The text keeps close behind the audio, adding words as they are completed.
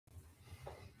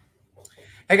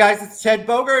Hey guys, it's Ted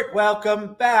Bogert.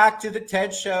 Welcome back to the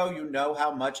TED Show. You know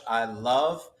how much I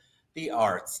love the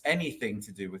arts, anything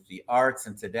to do with the arts.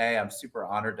 And today I'm super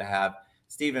honored to have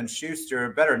Stephen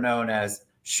Shooster, better known as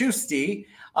Shoosty,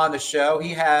 on the show.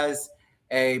 He has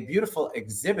a beautiful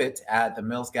exhibit at the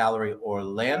Mills Gallery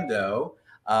Orlando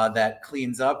that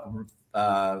cleans up,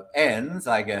 ends,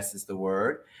 I guess is the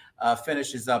word,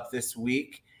 finishes up this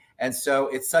week. And so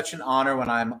it's such an honor when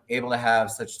I'm able to have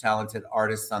such talented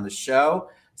artists on the show.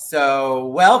 So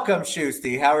welcome,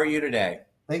 Shoosty. How are you today?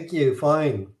 Thank you.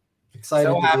 Fine. Excited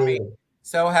to be here.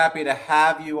 So happy to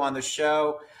have you on the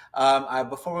show.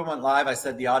 Before we went live, I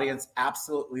said the audience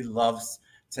absolutely loves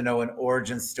to know an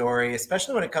origin story,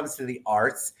 especially when it comes to the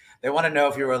arts. They want to know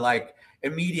if you were like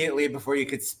immediately before you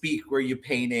could speak, were you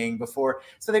painting before?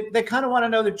 So they kind of want to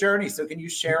know the journey. So can you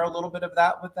share a little bit of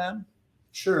that with them?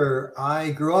 Sure.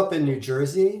 I grew up in New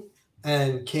Jersey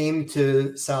and came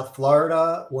to South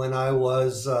Florida when I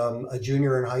was a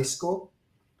junior in high school.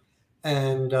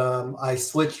 And I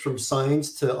switched from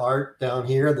science to art down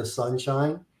here, the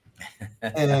sunshine.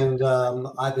 And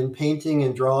I've been painting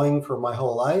and drawing for my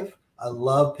whole life. I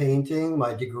love painting.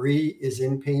 My degree is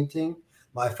in painting.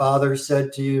 My father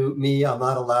said to me, I'm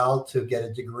not allowed to get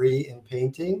a degree in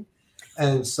painting.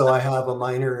 And so I have a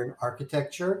minor in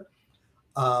architecture.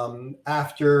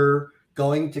 After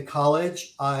going to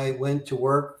college, I went to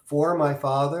work for my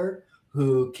father,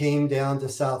 who came down to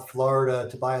South Florida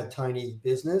to buy a tiny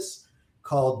business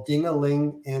called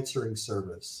Ding-a-Ling Answering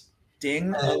Service.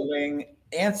 Ding-a-Ling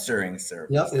Answering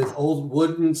Service. Yep, it's old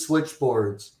wooden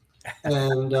switchboards.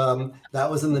 And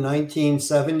that was in the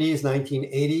 1970s,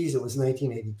 1980s. It was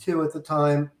 1982 at the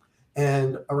time.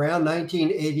 And around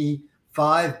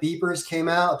 1985, beepers came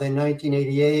out. Then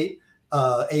 1988,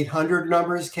 800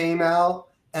 numbers came out.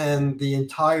 And the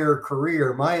entire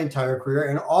career, my entire career,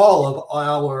 and all of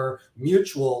our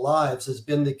mutual lives has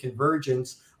been the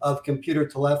convergence of computer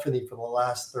telephony for the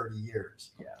last 30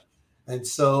 years. Yeah. And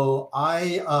so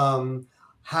I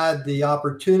had the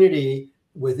opportunity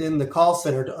within the call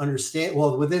center to understand,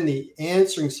 well, within the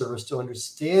answering service to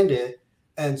understand it.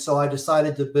 And so I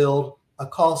decided to build a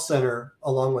call center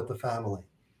along with the family.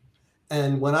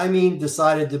 And when I mean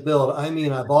decided to build, I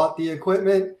mean I bought the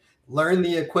equipment, learned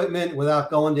the equipment without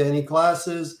going to any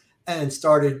classes, and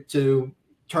started to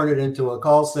turn it into a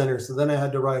call center. So then I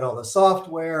had to write all the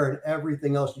software and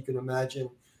everything else you can imagine,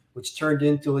 which turned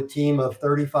into a team of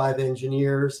 35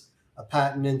 engineers, a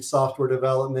patent in software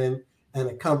development, and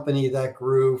a company that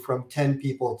grew from 10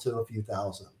 people to a few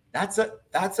thousand.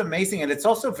 That's amazing. And it's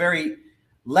also very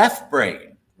left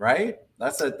brain, right?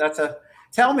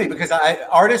 Tell me, because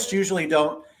artists usually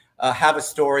don't have a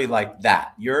story like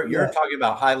that. You're talking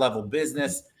about high level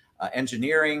business,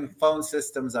 engineering, phone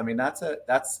systems. I mean, that's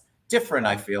different,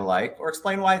 I feel like. Or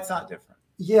explain why it's not different.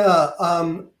 Yeah,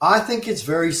 I think it's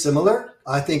very similar.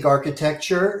 I think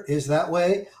architecture is that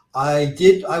way. I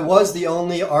was the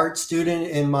only art student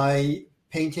in my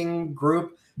painting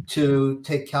group to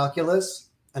take calculus,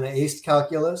 and I aced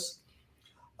calculus.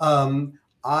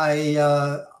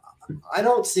 I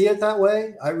don't see it that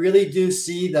way. I really do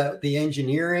see that the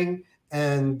engineering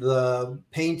and the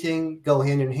painting go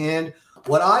hand in hand.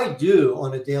 What I do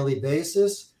on a daily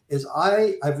basis is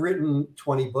I've written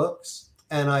 20 books,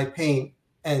 and I paint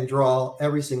and draw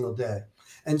every single day.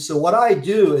 And so what I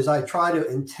do is I try to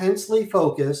intensely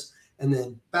focus and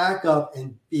then back up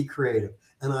and be creative.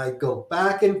 And I go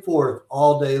back and forth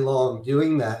all day long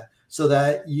doing that so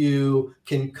that you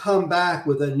can come back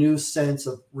with a new sense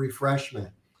of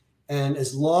refreshment. And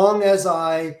as long as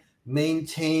I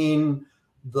maintain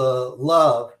the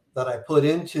love that I put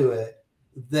into it,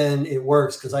 then it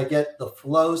works, because I get the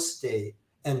flow state.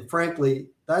 And frankly,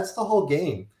 that's the whole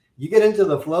game. You get into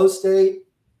the flow state,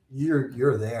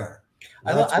 you're there.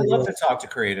 I love to talk to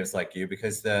creatives like you,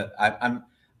 because I'm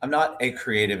not a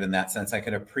creative in that sense. I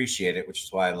can appreciate it, which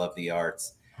is why I love the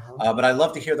arts. But I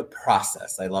love to hear the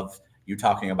process. I love you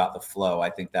talking about the flow. I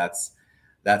think that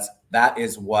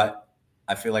is what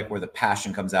I feel like where the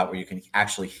passion comes out, where you can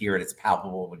actually hear it. It's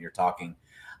palpable when you're talking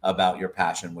about your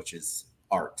passion, which is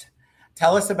art.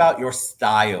 Tell us about your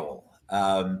style.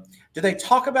 Do they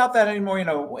talk about that anymore? You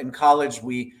know, in college,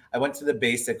 I went to the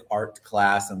basic art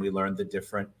class and we learned the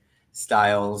different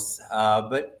styles.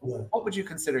 But what would you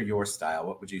consider your style?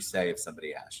 What would you say if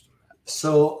somebody asked you that?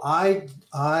 So I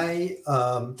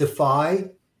defy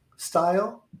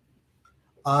style.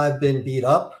 I've been beat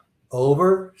up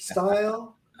over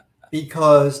style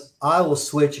because I will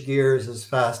switch gears as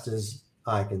fast as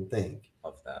I can think.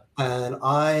 Love that. And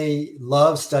I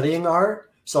love studying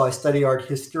art. So I study art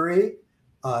history.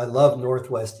 I love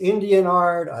Northwest Indian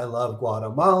art. I love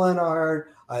Guatemalan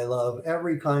art. I love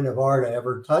every kind of art I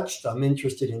ever touched. I'm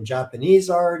interested in Japanese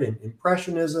art and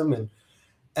Impressionism,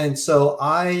 and so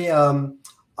I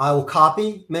will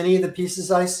copy many of the pieces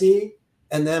I see,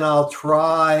 and then I'll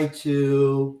try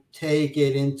to take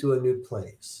it into a new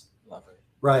place. Love it.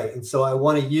 Right, and so I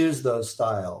want to use those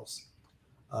styles.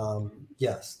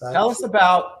 Yes. Tell us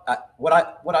about what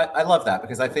I love that,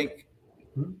 because I think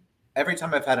every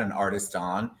time I've had an artist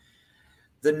on,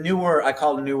 the newer, I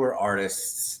call newer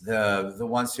artists, the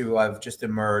ones who have just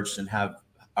emerged and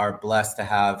are blessed to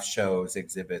have shows,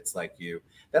 exhibits like you,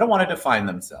 they don't want to define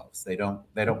themselves. They don't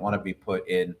want to be put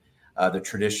in the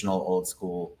traditional old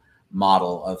school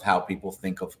model of how people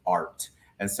think of art.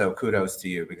 And so kudos to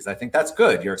you, because I think that's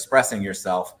good. You're expressing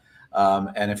yourself.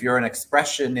 And if you're an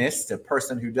expressionist, a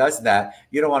person who does that,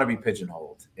 you don't want to be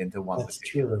pigeonholed into one. That's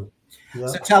true. Yeah.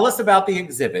 So tell us about the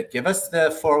exhibit. Give us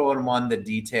the 411, the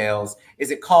details.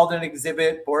 Is it called an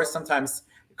exhibit? Boris sometimes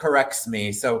corrects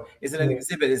me. So is it an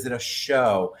exhibit? Is it a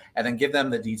show? And then give them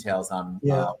the details on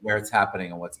where it's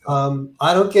happening and what's going on.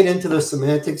 I don't get into the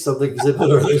semantics of the exhibit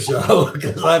or the show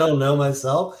because I don't know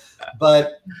myself.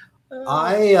 But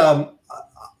I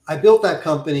built that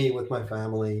company with my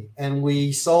family, and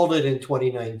we sold it in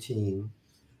 2019.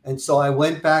 And so I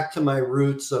went back to my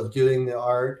roots of doing the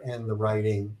art and the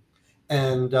writing.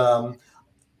 And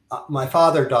my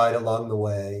father died along the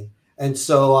way. And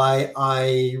so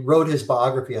I wrote his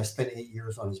biography. I spent 8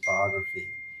 years on his biography.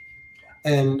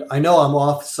 And I know I'm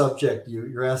off subject.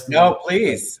 You're asking. No,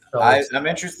 please. I'm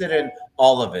interested in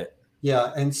all of it.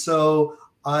 Yeah. And so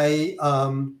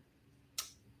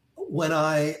when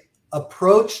I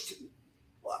approached,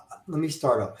 let me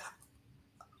start off.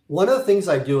 One of the things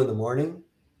I do in the morning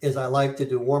is I like to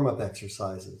do warm-up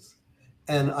exercises.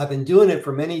 And I've been doing it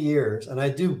for many years, and I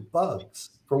do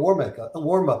bugs for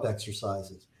warm-up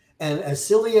exercises. And as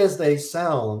silly as they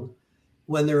sound,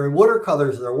 when they're in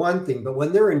watercolors, they're one thing, but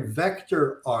when they're in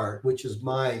vector art, which is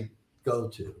my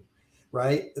go-to,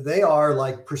 right? They are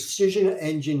like precision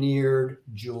engineered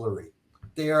jewelry.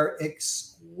 They are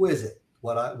exquisite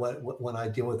when I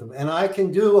deal with them. And I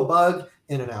can do a bug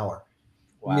in an hour.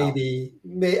 Wow. Maybe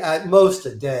at most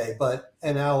a day, but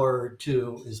an hour or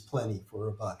two is plenty for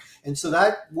a bug. And so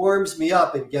that warms me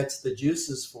up and gets the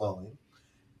juices flowing.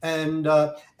 And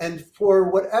for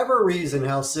whatever reason,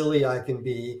 how silly I can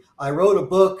be, I wrote a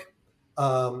book.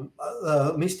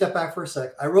 Let me step back for a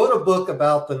sec. I wrote a book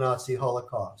about the Nazi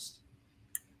Holocaust.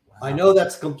 Wow. I know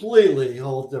that's completely a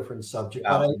whole different subject,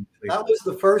 but that was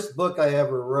the first book I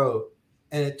ever wrote.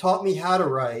 And it taught me how to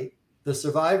write. The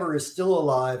survivor is still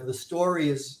alive. The story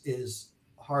is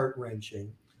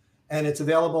heart-wrenching. And it's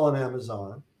available on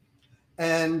Amazon.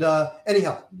 And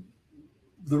anyhow,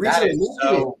 the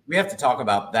reason we have to talk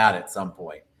about that at some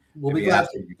point. We'll be glad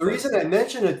to. The reason I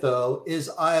mention it, though, is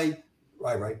I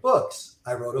write books.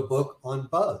 I wrote a book on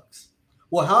bugs.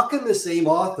 Well, how can the same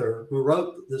author who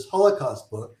wrote this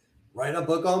Holocaust book write a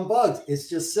book on bugs? It's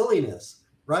just silliness.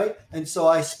 Right. And so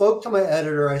I spoke to my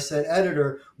editor. I said,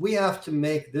 editor, we have to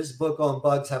make this book on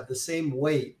bugs have the same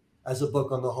weight as a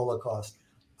book on the Holocaust.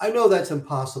 I know that's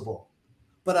impossible,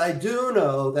 but I do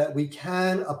know that we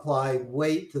can apply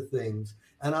weight to things.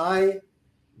 And I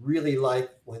really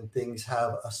like when things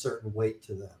have a certain weight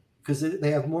to them because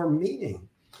they have more meaning.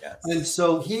 Yes. And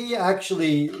so he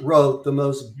actually wrote the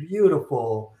most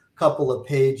beautiful couple of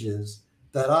pages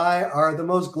that are the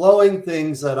most glowing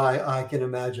things that I can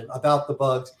imagine about the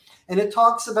bugs. And it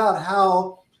talks about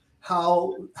how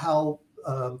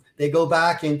they go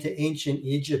back into ancient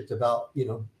Egypt about,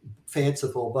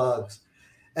 fanciful bugs,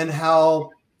 and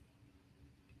how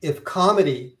if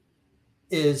comedy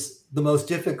is the most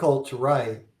difficult to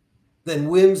write, then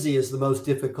whimsy is the most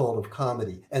difficult of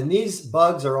comedy. And these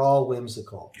bugs are all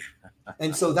whimsical.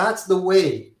 And so that's the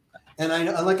weight. And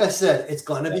like I said, it's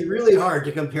going to be really hard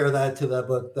to compare that to the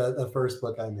book, the first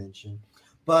book I mentioned.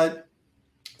 But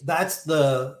that's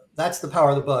the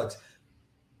power of the bugs.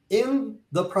 In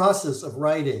the process of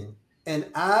writing, and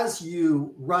as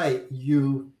you write,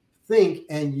 you think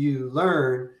and you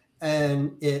learn,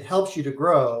 and it helps you to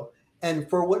grow. And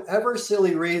for whatever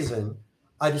silly reason,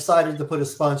 I decided to put a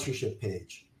sponsorship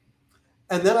page.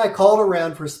 And then I called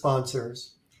around for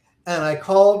sponsors, and I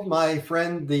called my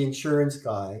friend, the insurance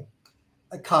guy,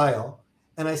 Kyle,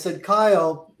 and I said,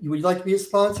 Kyle, would you like to be a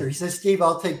sponsor? He said, Steve,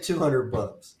 I'll take 200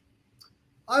 books.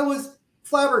 I was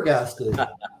flabbergasted,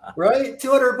 right?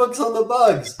 200 books on the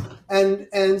bugs.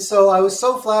 And so I was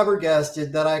so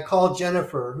flabbergasted that I called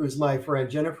Jennifer, who's my friend,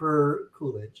 Jennifer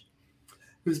Coolidge,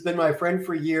 who's been my friend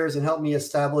for years and helped me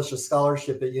establish a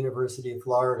scholarship at University of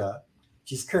Florida.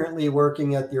 She's currently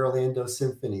working at the Orlando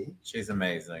Symphony. She's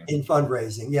amazing. In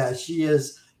fundraising. Yeah, she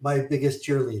is my biggest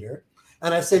cheerleader.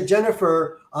 And I said,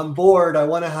 Jennifer, I'm bored. I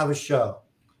want to have a show.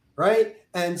 Right.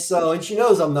 And she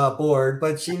knows I'm not bored,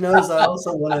 but she knows I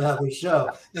also want to have a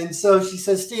show. And so she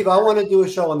says, Steve, I want to do a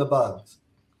show on the bugs.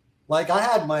 Like I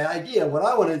had my idea what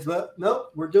I wanted, but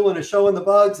nope, we're doing a show on the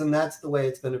bugs, and that's the way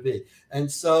it's going to be. And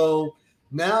so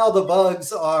now the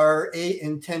bugs are 8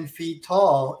 and 10 feet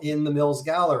tall in the Mills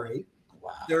Gallery.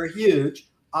 Wow. They're huge.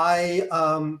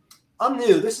 I'm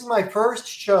new. This is my first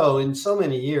show in so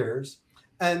many years.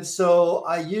 And so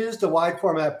I used a wide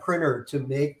format printer to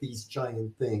make these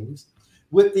giant things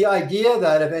with the idea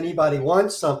that if anybody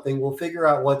wants something, we'll figure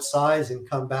out what size and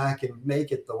come back and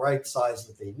make it the right size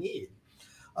that they need.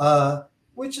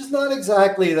 Which is not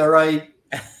exactly the right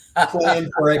plan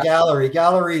for a gallery.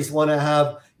 Galleries want to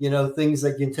have, things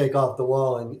that you can take off the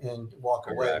wall and walk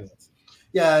away with.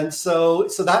 Yeah. And so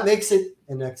that makes it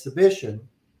an exhibition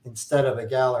instead of a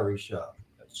gallery show.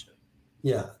 That's true.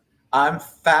 Yeah. I'm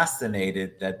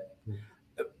fascinated that,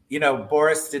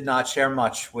 Boris did not share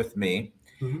much with me.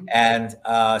 Mm-hmm. And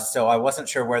so I wasn't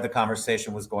sure where the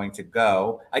conversation was going to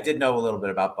go. I did know a little bit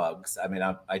about bugs. I mean,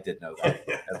 I did know that,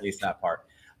 at least that part.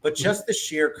 But just the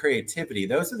sheer creativity,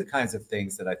 those are the kinds of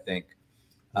things that I think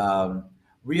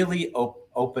really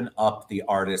open up the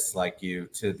artists like you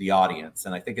to the audience.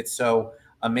 And I think it's so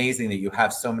amazing that you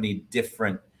have so many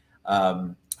different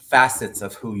facets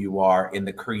of who you are in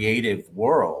the creative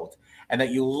world, and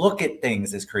that you look at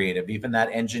things as creative, even that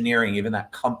engineering, even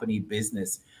that company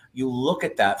business, you look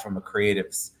at that from a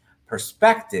creative's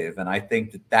perspective. And I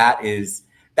think that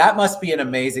must be an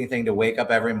amazing thing to wake up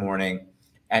every morning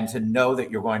and to know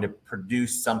that you're going to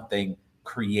produce something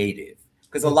creative.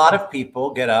 Because a lot of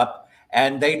people get up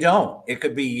and they don't. It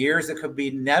could be years, it could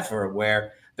be never,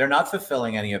 where they're not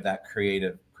fulfilling any of that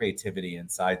creativity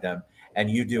inside them. And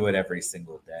you do it every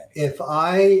single day. If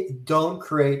I don't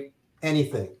create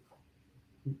anything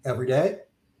every day,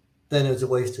 then it's a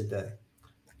wasted day.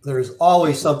 There's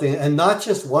always something, and not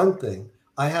just one thing.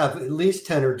 I have at least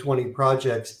 10 or 20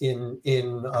 projects in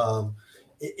the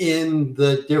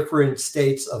different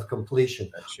states of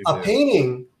completion.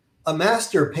 A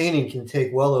master painting can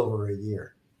take well over a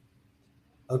year.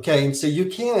 Okay. And so you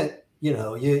can't,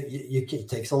 it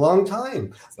takes a long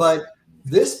time, but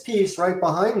this piece right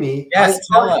behind me, yes,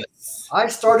 I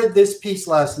started this piece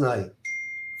last night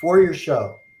for your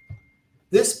show.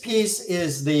 This piece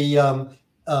is the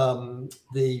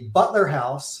Butler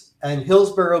House in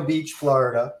Hillsborough Beach,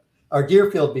 Florida, or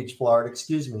Deerfield Beach, Florida,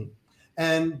 excuse me.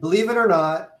 And believe it or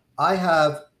not, I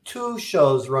have 2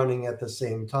 shows running at the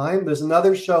same time. There's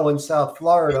another show in South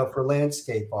Florida for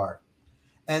landscape art.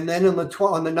 And then on the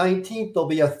 19th, there'll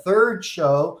be a 3rd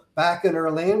show back in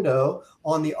Orlando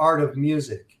on the art of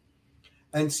music.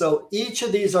 And so each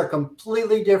of these are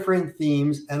completely different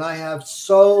themes. And I have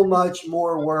so much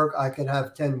more work. I could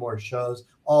have 10 more shows,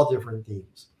 all different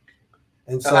themes.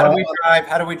 And so how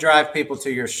do we drive people to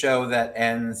your show that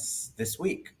ends this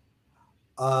week?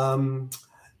 Tell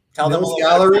Mills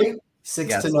Gallery,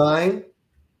 6 to 9.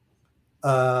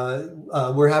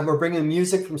 We're bringing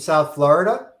music from South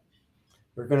Florida.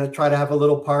 We're going to try to have a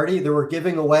little party. We're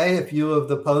giving away a few of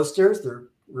the posters. They're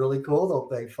really cool. They'll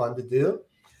be fun to do.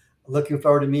 Looking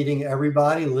forward to meeting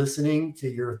everybody, listening to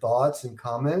your thoughts and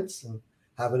comments, and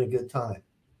having a good time.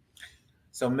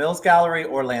 So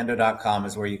millsgalleryorlando.com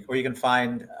is where you can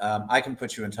find, I can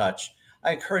put you in touch.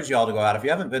 I encourage you all to go out. If you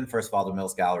haven't been, first of all, to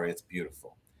Mills Gallery, it's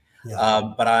beautiful.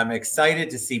 Yeah. But I'm excited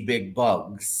to see big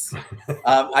bugs.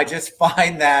 I just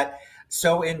find that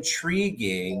so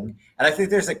intriguing. And I think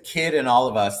there's a kid in all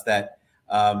of us that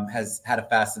has had a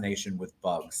fascination with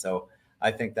bugs. So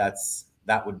I think that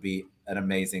would be an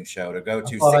amazing show to go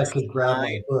to. 6 to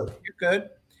 9. You're good.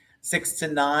 6 to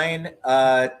 9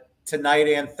 tonight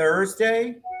and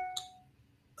Thursday.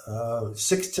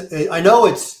 6 to. I know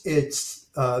it's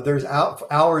there's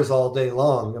hours all day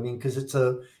long. I mean, because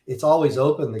it's always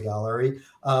open, the gallery.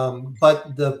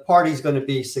 But the party's going to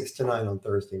be 6 to 9 on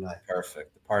Thursday night.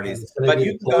 Perfect. The parties. But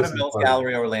you can go to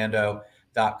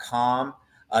millsgalleryorlando.com.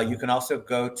 You can also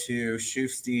go to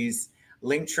Shoosty's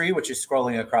Linktree, which is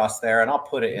scrolling across there, and I'll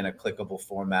put it in a clickable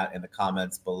format in the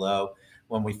comments below.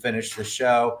 When we finish the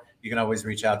show, you can always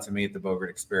reach out to me at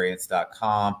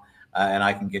thebogartexperience.com, and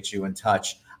I can get you in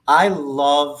touch. I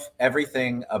love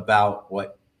everything about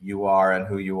what you are and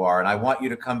who you are, and I want you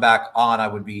to come back on. I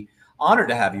would be honored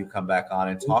to have you come back on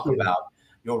and talk about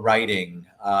your writing,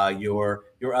 your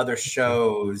other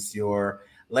shows, your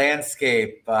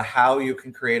landscape, how you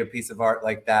can create a piece of art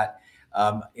like that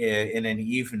in an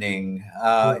evening.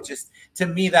 Just to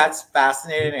me, that's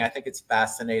fascinating. I think it's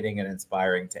fascinating and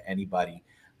inspiring to anybody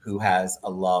who has a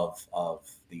love of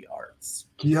the arts.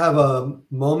 Do you have a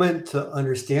moment to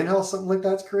understand how something like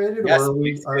that's created? Yes, Or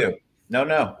please do.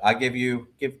 No, I give you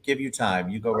time.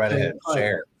 You go right ahead. Fine.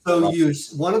 Share. So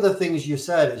one of the things you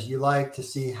said is you like to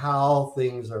see how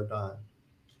things are done.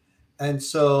 And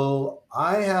so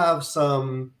I have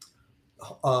some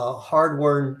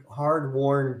hard-worn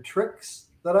tricks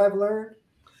that I've learned.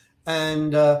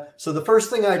 And so the first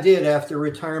thing I did after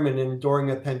retirement and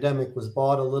during a pandemic was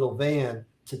bought a little van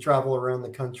to travel around the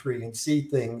country and see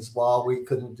things while we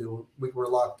were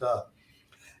locked up.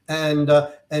 And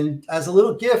as a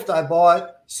little gift, I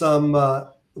bought some,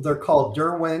 they're called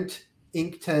Derwent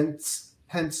Inktense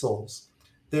pencils.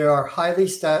 They are highly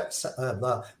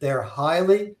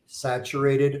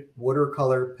saturated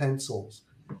watercolor pencils,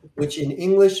 which in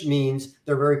English means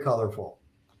they're very colorful.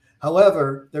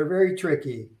 However, they're very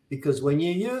tricky because when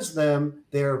you use them,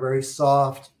 they are very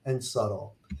soft and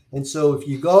subtle. And so if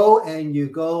you go and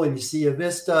you see a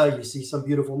vista, you see some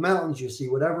beautiful mountains, you see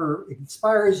whatever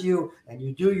inspires you, and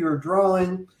you do your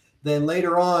drawing, then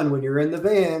later on when you're in the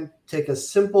van, take a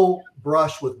simple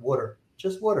brush with water,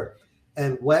 just water,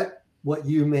 and wet what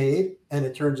you made, and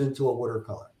it turns into a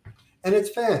watercolor. And it's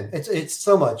fun. It's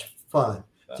so much fun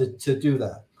to do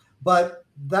that. But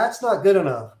that's not good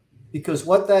enough, because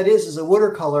what that is a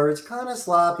watercolor. It's kind of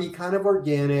sloppy, kind of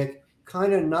organic,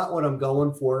 kind of not what I'm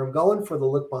going for. I'm going for the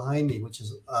look behind me, which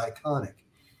is iconic.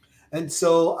 And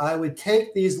so I would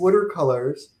take these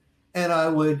watercolors and I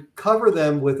would cover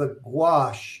them with a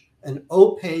gouache, an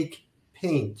opaque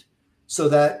paint, so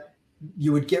that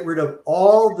you would get rid of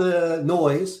all the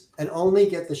noise and only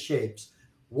get the shapes.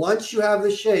 Once you have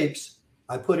the shapes,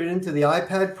 I put it into the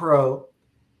iPad Pro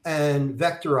and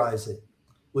vectorize it,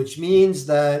 which means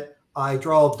that I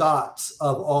draw dots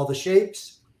of all the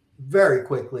shapes very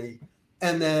quickly,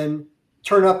 and then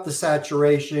turn up the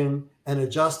saturation and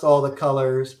adjust all the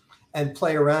colors and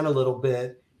play around a little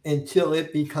bit until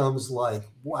it becomes like,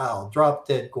 wow, drop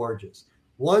dead gorgeous.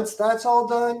 Once that's all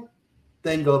done,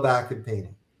 then go back and paint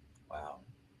it. Wow.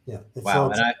 Yeah.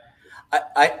 Wow. And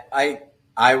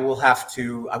I will have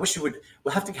to,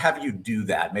 we'll have to have you do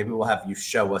that. Maybe we'll have you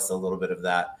show us a little bit of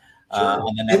that. Sure.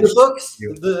 In the books,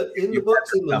 in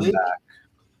the link,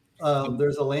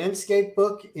 there's a landscape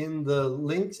book in the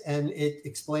links, and it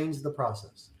explains the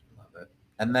process. Love it.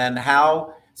 And then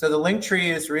so the link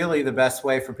tree is really the best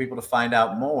way for people to find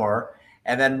out more.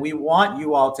 And then we want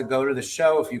you all to go to the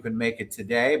show if you can make it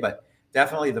today, but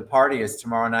definitely the party is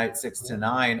tomorrow night, 6 to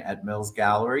 9 at Mills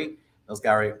Gallery,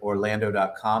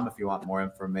 millsgalleryorlando.com if you want more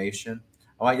information.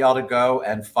 I want y'all to go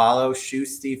and follow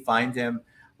Shoosty, find him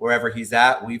wherever he's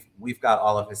at. We've got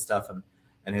all of his stuff and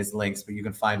his links, but you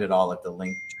can find it all at the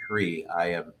link tree.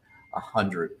 I am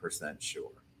 100% sure.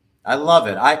 I love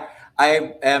it. I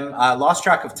am lost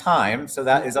track of time, so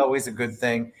that is always a good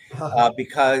thing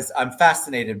because I'm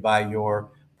fascinated by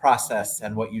your process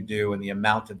and what you do and the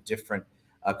amount of different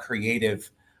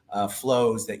creative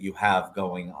flows that you have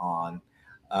going on.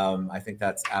 I think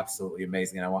that's absolutely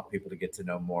amazing, and I want people to get to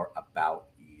know more about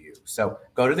you. So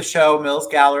go to the show, Mills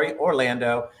Gallery,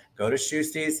 Orlando. Go to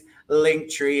Shoosty's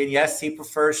link tree, and yes, he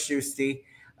prefers Shoosty.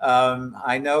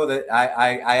 I know that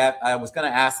I was going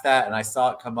to ask that, and I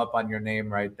saw it come up on your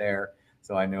name right there,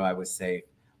 so I knew I was safe.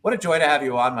 What a joy to have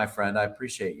you on, my friend. I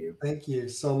appreciate you. Thank you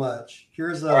so much.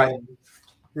 Here's a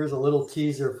little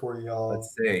teaser for y'all.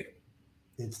 Let's see.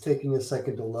 It's taking a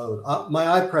second to load.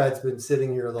 My iPad's been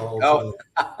sitting here the whole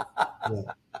time.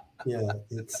 Yeah.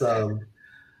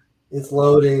 It's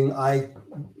loading.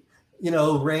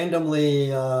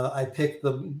 Randomly, I picked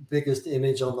the biggest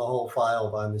image on the whole file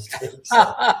by mistake.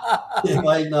 So it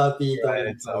might not be. Right,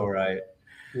 it's all right.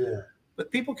 Yeah. But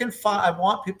people can find. I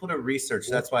want people to research.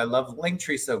 That's why I love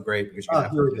Linktree so great, because you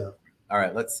here we go. All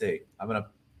right, let's see. I'm gonna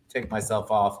take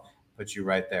myself off. Put you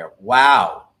right there.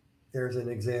 Wow. There's an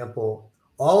example.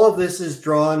 All of this is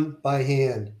drawn by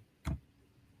hand.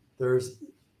 There's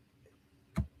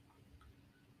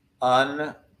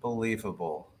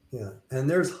unbelievable. Yeah, and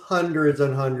there's hundreds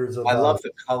and hundreds of. I love the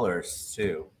colors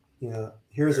too. Yeah,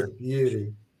 here's a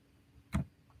beauty.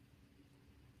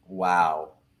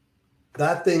 Wow.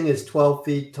 That thing is 12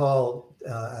 feet tall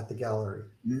at the gallery.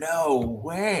 No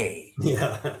way.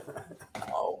 Yeah.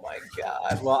 Oh my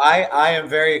God. Well, I am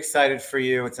very excited for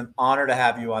you. It's an honor to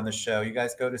have you on the show. You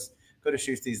guys go to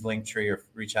Shoosty's link tree, or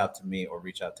reach out to me, or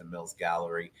reach out to Mills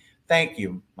Gallery. Thank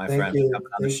you, my friend, for coming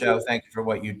on the show. Thank you for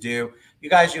what you do. You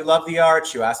guys, you love the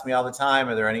arts. You ask me all the time,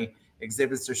 are there any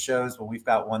exhibits or shows? Well, we've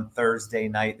got one Thursday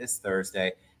night, this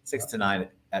Thursday, 6 to 9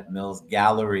 at Mills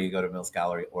Gallery. Go to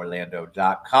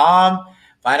millsgalleryorlando.com.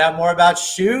 Find out more about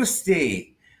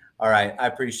Shoosty. All right. I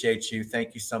appreciate you.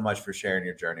 Thank you so much for sharing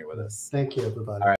your journey with us. Thank you, everybody. All right.